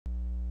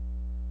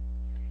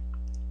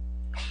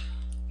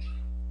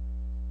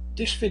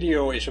This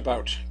video is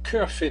about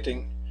curve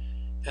fitting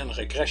and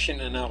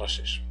regression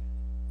analysis.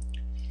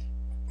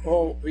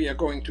 All we are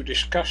going to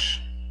discuss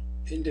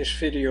in this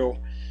video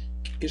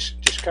is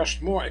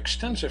discussed more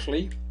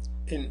extensively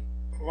in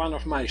one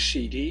of my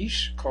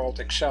CDs called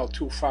Excel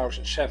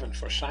 2007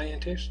 for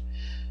Scientists,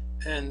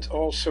 and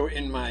also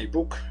in my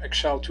book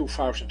Excel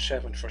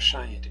 2007 for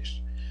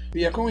Scientists.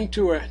 We are going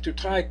to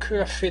try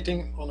curve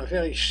fitting on a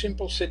very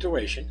simple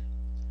situation.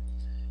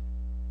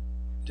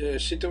 The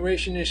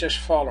situation is as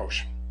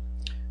follows.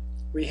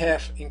 We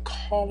have in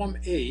column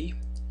A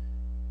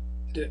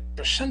the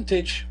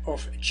percentage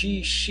of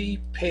GC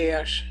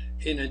pairs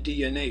in a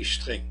DNA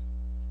string.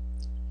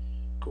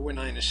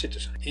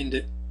 In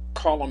the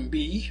column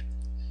B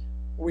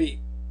we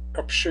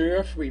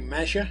observe, we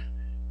measure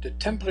the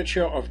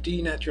temperature of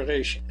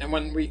denaturation, and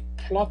when we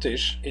plot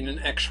this in an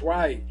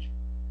XY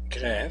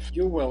graph,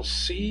 you will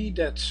see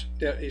that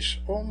there is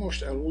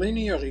almost a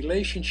linear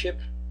relationship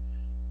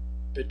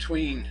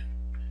between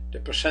the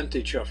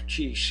percentage of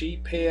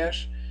GC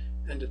pairs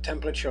and the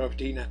temperature of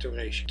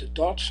denaturation. The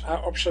dots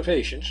are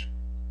observations.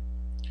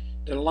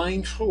 The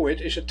line through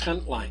it is a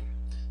trend line.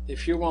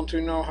 If you want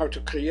to know how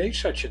to create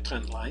such a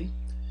trend line,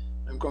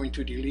 I'm going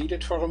to delete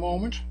it for a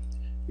moment.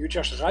 You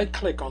just right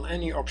click on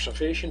any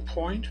observation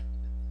point,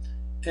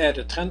 add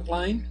a trend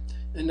line,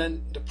 and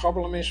then the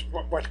problem is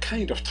what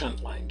kind of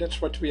trend line?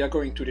 That's what we are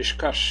going to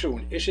discuss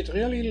soon. Is it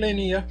really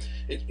linear?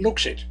 It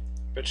looks it,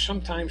 but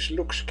sometimes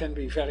looks can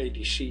be very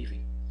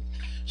deceiving.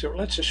 So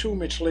let's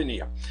assume it's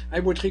linear. I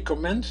would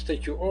recommend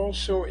that you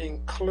also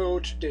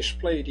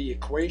display the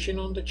equation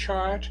on the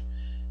chart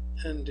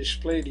and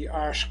display the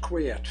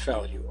R²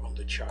 value on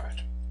the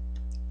chart.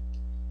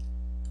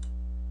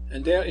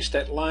 And there is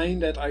that line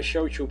that I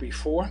showed you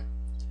before.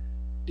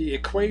 The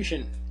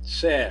equation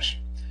says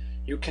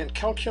you can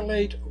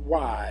calculate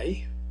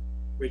y,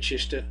 which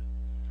is the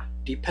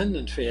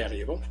dependent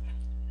variable,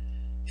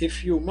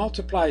 if you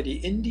multiply the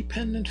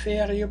independent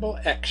variable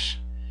x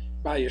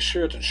by a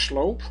certain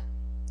slope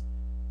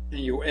and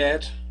you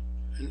add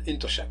an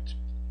intercept.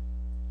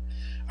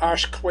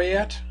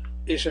 R²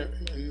 is a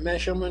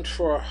measurement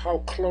for how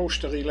close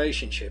the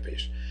relationship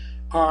is.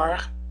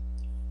 R,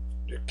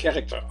 the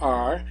character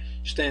R,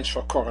 stands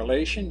for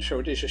correlation,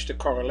 so this is the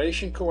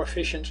correlation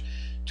coefficient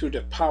to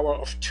the power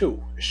of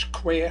 2, a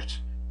squared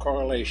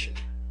correlation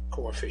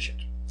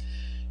coefficient.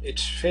 It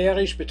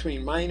varies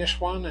between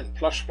 -1 and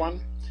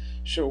 +1,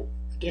 so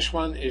this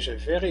one is a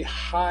very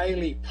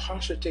highly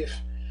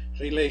positive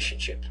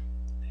relationship.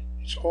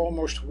 It's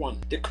almost 1.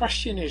 The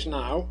question is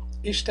now,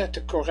 is that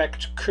the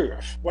correct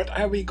curve? What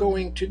are we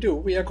going to do?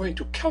 We are going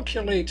to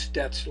calculate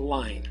that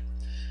line,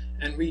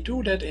 and we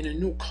do that in a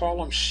new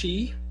column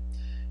C.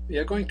 We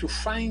are going to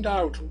find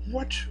out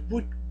what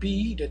would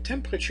be the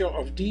temperature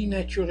of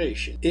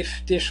denaturation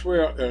if this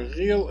were a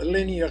real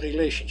linear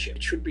relationship.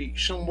 It should be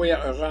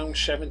somewhere around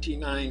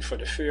 79 for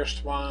the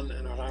first one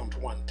and around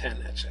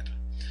 110, etc.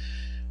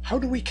 How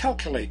do we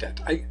calculate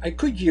that? I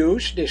could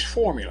use this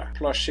formula,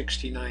 plus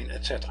 69,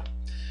 etc.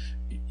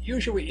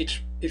 Usually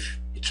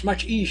it's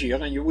much easier,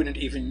 and you wouldn't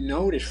even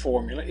know this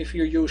formula if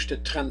you use the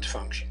trend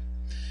function.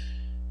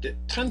 The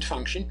trend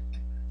function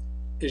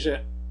is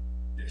a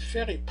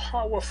very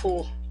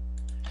powerful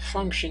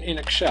function in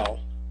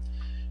Excel.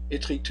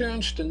 It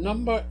returns the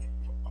number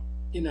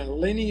in a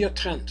linear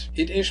trend.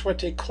 It is what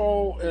they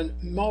call a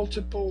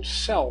multiple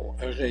cell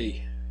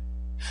array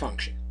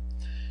function.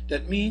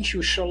 That means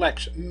you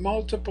select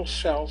multiple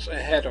cells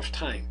ahead of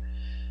time,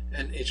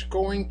 and it's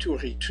going to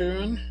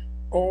return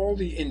all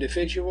the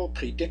individual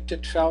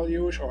predicted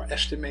values or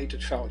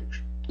estimated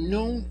values.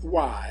 Known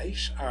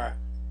y's are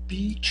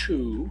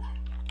B2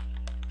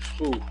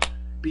 through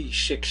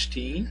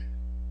B16.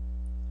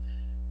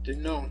 The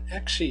known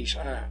x's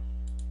are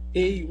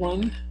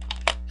A1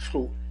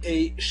 through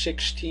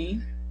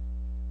A16.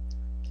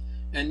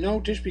 And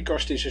notice,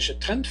 because this is a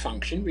trend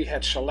function, we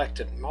had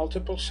selected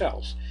multiple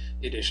cells.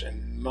 It is a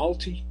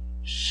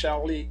multi-cell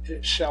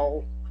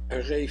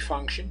array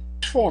function.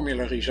 This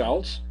formula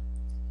result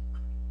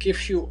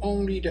gives you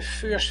only the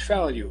first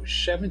value,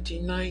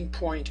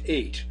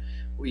 79.8.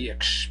 We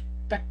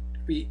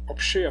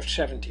observed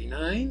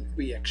 79,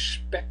 we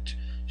expect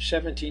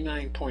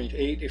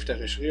 79.8 if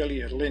there is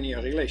really a linear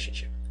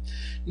relationship.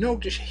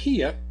 Notice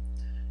here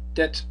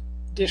that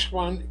this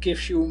one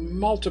gives you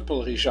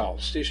multiple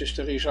results. This is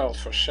the result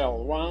for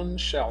cell 1,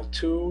 cell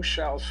 2,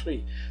 cell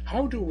 3.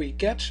 How do we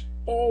get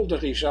all the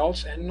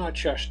results and not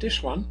just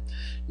this one?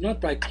 Not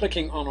by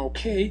clicking on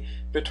OK,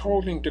 but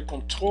holding the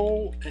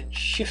Control and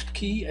Shift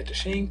key at the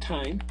same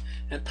time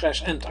and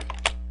press Enter.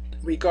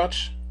 We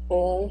got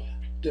all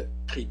the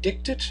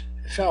predicted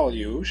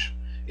values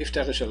if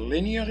there is a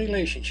linear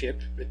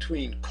relationship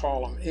between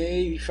column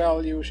A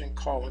values and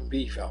column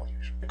B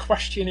values. The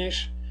question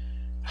is,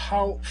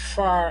 how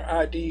far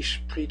are these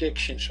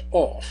predictions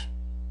off?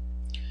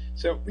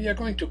 So we are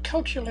going to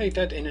calculate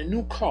that in a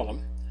new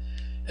column,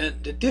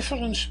 and the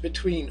difference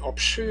between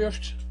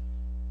observed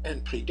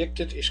and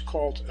predicted is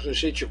called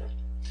residual.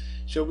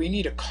 So we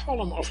need a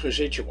column of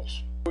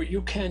residuals.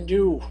 You can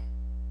do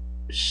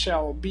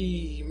cell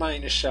B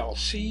minus cell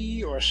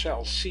C or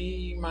cell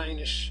C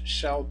minus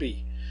cell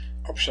B.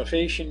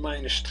 Observation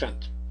minus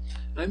trend.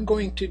 I'm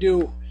going to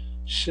do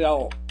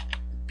cell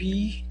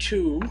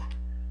B2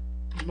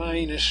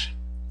 minus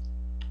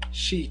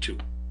C2.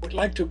 I would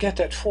like to get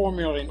that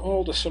formula in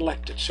all the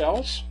selected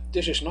cells.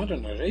 This is not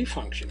an array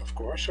function, of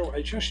course, so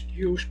I just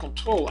use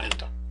Control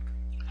Enter.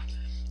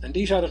 And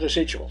these are the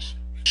residuals.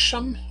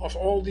 Sum of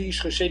all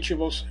these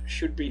residuals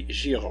should be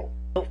 0.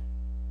 So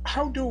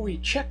how do we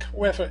check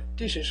whether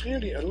this is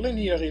really a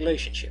linear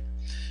relationship?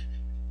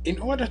 In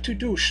order to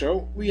do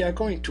so, we are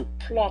going to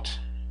plot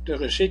the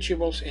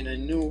residuals in a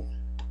new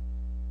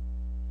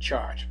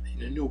chart,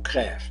 in a new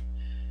graph.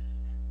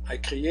 I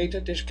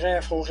created this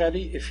graph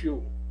already. If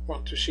you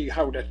want to see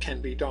how that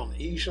can be done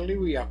easily,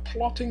 we are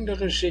plotting the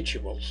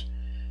residuals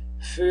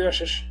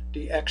versus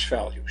the x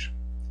values.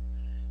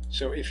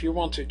 So if you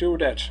want to do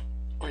that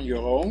on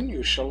your own,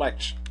 you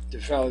select the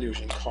values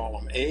in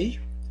column A,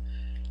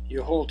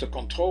 you hold the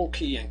Control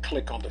key and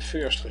click on the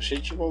first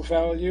residual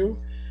value,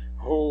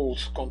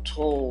 hold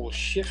Control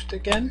Shift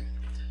again,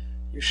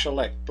 you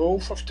select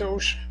both of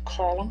those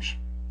columns,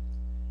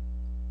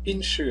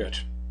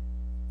 insert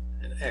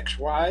an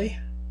XY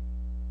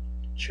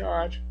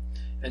chart,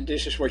 and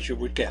this is what you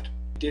would get.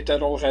 I did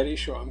that already,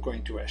 so I'm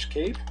going to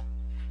escape.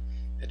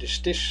 It is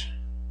this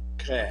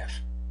graph.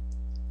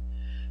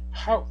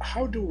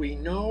 How do we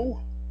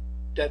know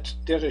that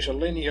there is a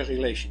linear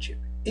relationship?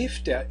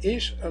 If there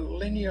is a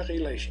linear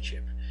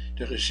relationship,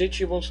 the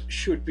residuals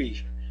should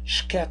be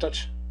scattered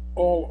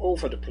all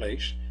over the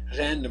place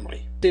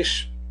randomly.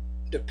 This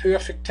the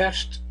perfect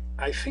test.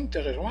 I think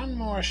there is one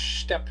more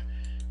step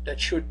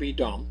that should be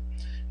done.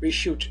 We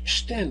should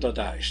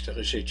standardize the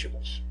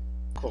residuals.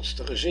 Equals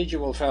the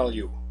residual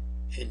value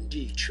in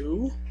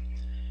D2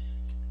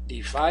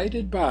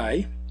 divided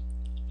by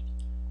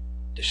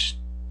the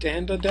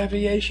standard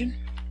deviation,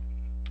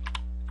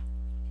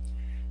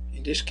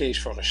 in this case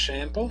for a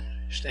sample,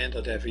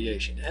 standard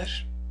deviation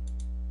S,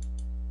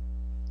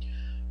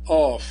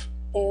 of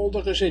all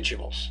the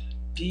residuals,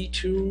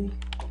 D2,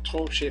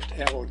 Control Shift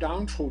arrow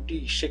down through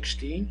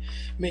D16.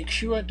 Make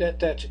sure that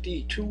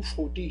D2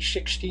 through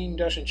D16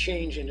 doesn't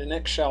change in the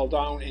next cell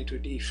down into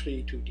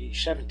D3 to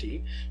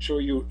D17, so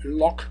you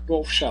lock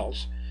both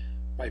cells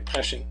by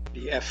pressing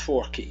the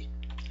F4 key.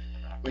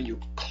 When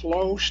you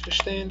close the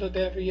standard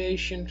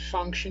deviation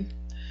function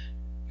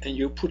and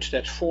you put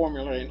that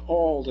formula in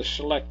all the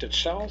selected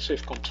cells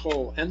with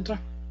Control Enter,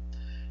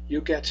 you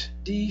get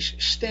these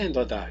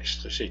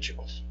standardized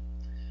residuals.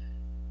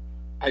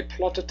 I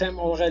plotted them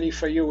already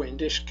for you in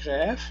this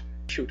graph.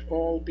 They should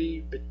all be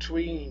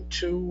between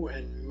 2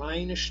 and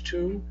minus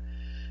 2,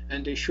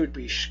 and they should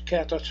be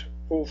scattered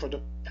over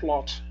the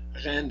plot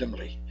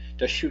randomly.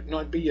 There should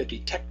not be a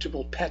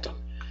detectable pattern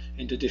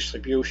in the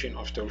distribution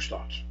of those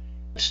dots.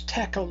 Let's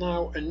tackle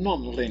now a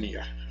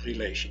non-linear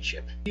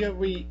relationship. Here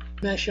we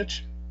measured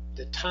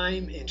the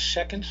time in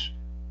seconds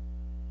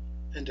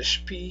and the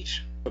speed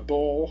of the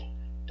ball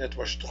that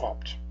was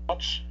dropped.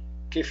 Dots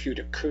give you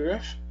the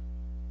curve,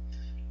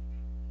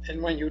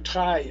 and when you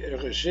try a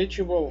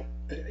residual,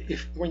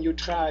 when you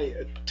try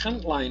a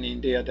trend line in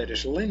there that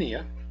is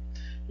linear,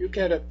 you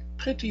get a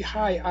pretty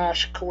high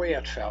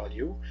R²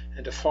 value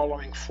and the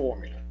following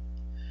formula.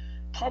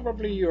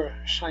 Probably your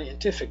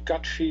scientific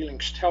gut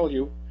feelings tell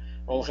you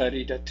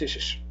already that this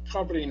is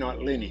probably not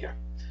linear,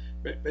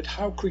 but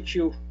how could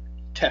you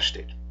test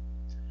it?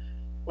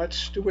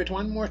 Let's do it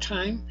one more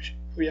time.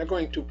 We are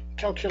going to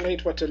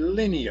calculate what the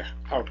linear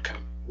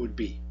outcome would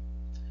be.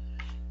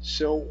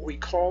 So we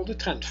call the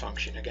trend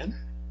function again.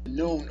 The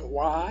known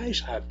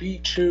y's are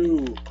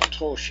B2,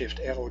 Control Shift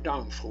arrow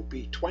down through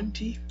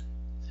B20.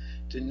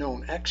 The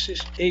known x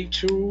is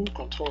A2,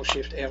 Control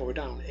Shift arrow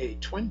down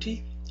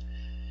A20.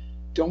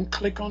 Don't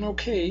click on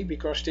OK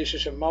because this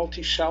is a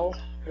multi-cell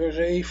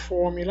array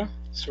formula,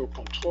 so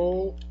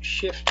Control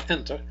Shift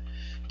Enter.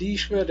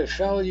 These were the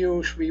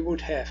values we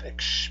would have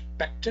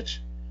expected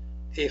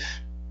if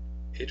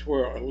it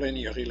were a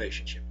linear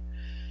relationship.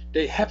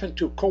 They happen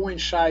to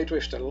coincide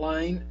with the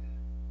line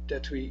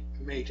that we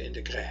made in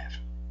the graph.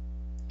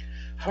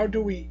 How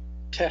do we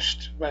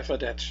test whether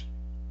that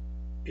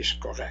is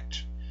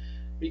correct?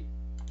 We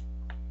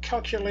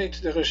calculate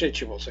the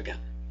residuals again.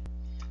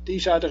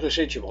 These are the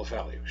residual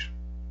values.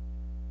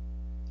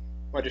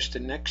 What is the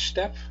next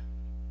step?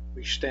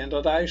 We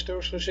standardize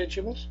those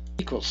residuals.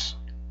 Equals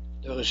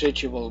the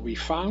residual we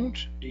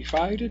found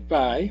divided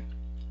by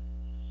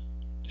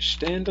the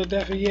standard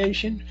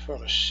deviation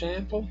for a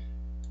sample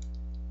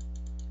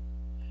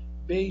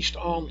based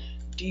on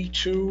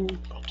D2,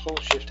 Control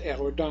Shift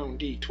arrow down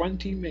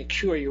D20. Make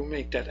sure you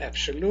make that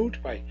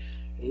absolute by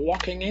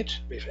locking it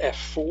with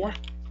F4,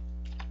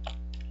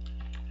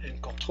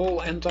 and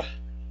Control Enter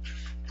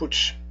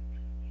puts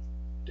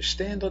the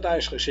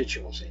standardized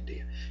residuals in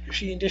there. You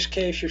see, in this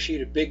case you see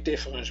the big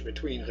difference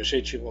between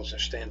residuals and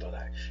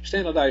standardized.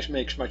 Standardized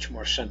makes much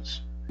more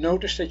sense.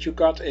 Notice that you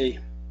got a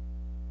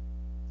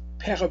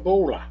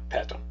parabola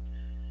pattern.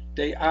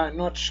 They are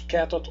not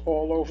scattered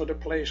all over the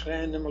place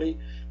randomly.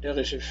 There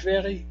is a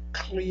very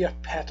clear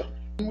pattern.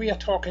 When we are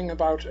talking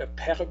about a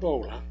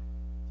parabola,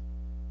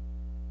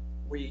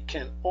 we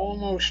can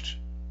almost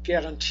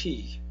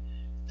guarantee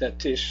that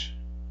this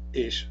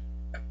is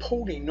a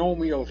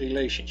polynomial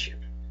relationship.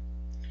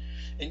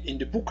 In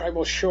the book I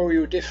will show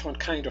you different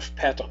kind of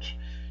patterns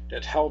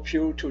that help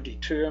you to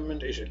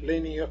determine is it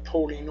linear,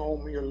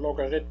 polynomial,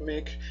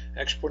 logarithmic,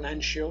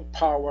 exponential,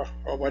 power,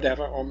 or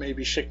whatever, or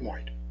maybe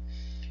sigmoid.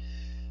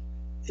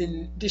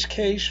 In this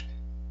case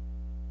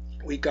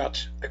we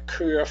got a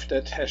curve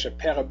that has a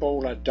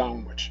parabola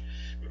downwards.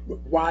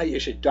 Why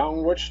is it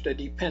downwards? That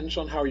depends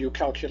on how you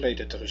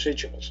calculated the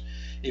residuals.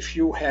 If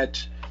you had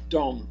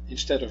done,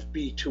 instead of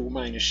b2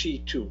 minus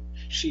c2,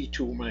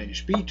 c2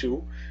 minus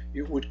b2,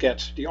 you would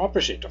get the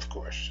opposite, of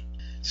course.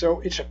 So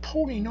it's a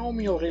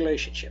polynomial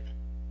relationship.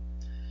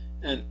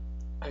 And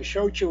I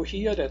showed you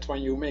here that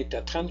when you make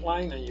that trend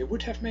line, and you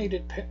would have made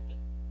it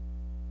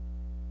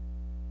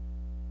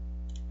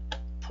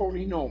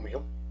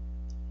polynomial,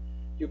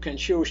 you can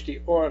choose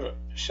the order,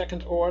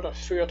 second order,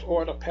 third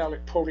order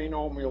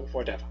polynomial,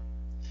 whatever.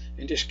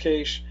 In this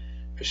case,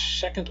 a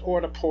second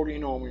order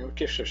polynomial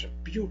gives us a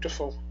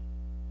beautiful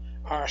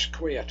r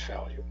squared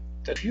value.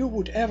 That if you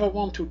would ever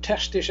want to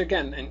test this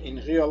again, and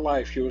in real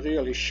life you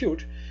really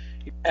should,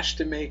 the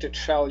estimated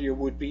value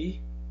would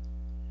be,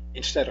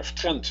 instead of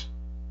trend,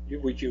 you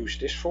would use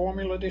this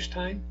formula this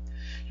time.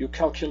 You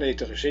calculate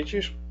the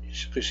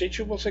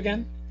residuals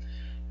again,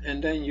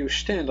 and then you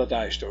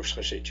standardize those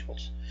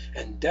residuals.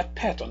 And that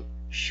pattern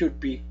should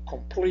be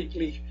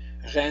completely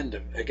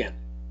random again.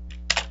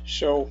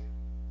 So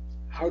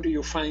how do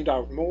you find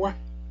out more?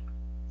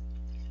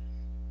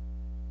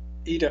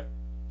 Either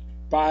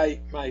buy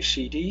my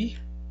CD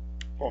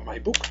or my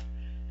book.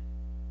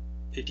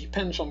 It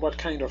depends on what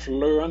kind of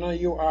learner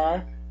you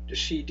are. The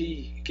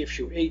CD gives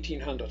you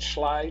 1800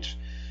 slides.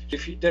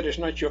 If that is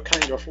not your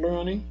kind of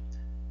learning,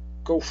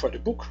 go for the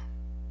book.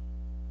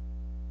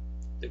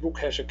 The book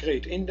has a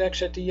great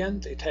index at the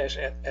end. It has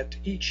at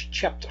each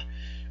chapter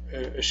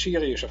a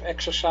series of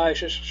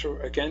exercises, so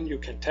again you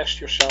can test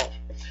yourself.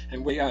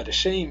 And we are the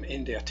same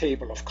in their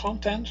table of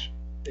contents.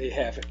 They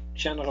have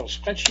general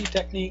spreadsheet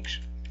techniques.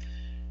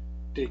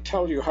 They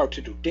tell you how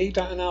to do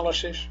data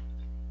analysis,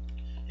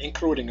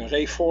 including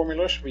array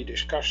formulas. We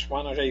discussed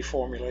one array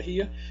formula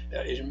here.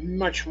 There is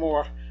much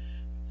more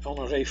on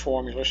array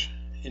formulas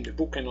in the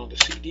book and on the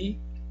CD.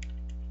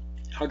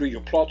 How do you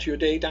plot your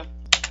data?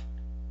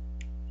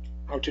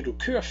 How to do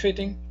curve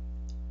fitting,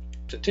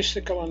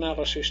 statistical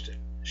analysis, the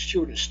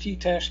student's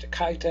t-test, the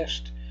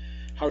chi-test,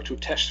 how to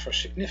test for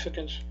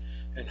significance,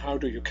 and how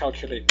do you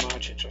calculate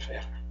margins of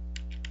error.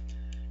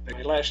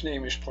 My last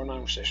name is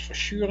pronounced as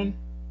Verschuren.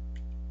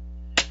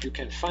 You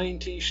can find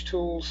these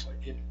tools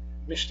in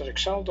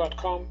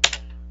mrexcel.com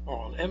or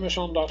on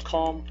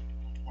amazon.com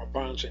or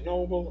Barnes &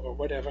 Noble or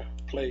whatever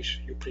place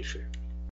you prefer.